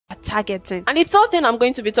targeting. And the third thing I'm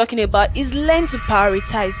going to be talking about is learn to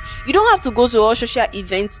prioritize. You don't have to go to all social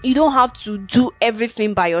events. You don't have to do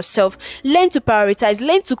everything by yourself. Learn to prioritize.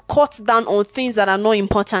 Learn to cut down on things that are not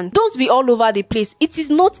important. Don't be all over the place. It is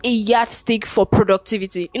not a yardstick for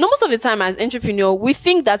productivity. Most of the time as entrepreneur, we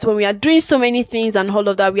think that when we are doing so many things and all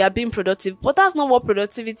of that, we are being productive. But that's not what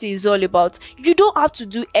productivity is all about. You don't have to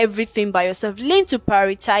do everything by yourself. Learn to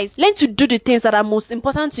prioritize. Learn to do the things that are most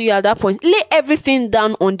important to you at that point. Lay everything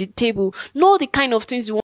down on the table. Know the kind of things you want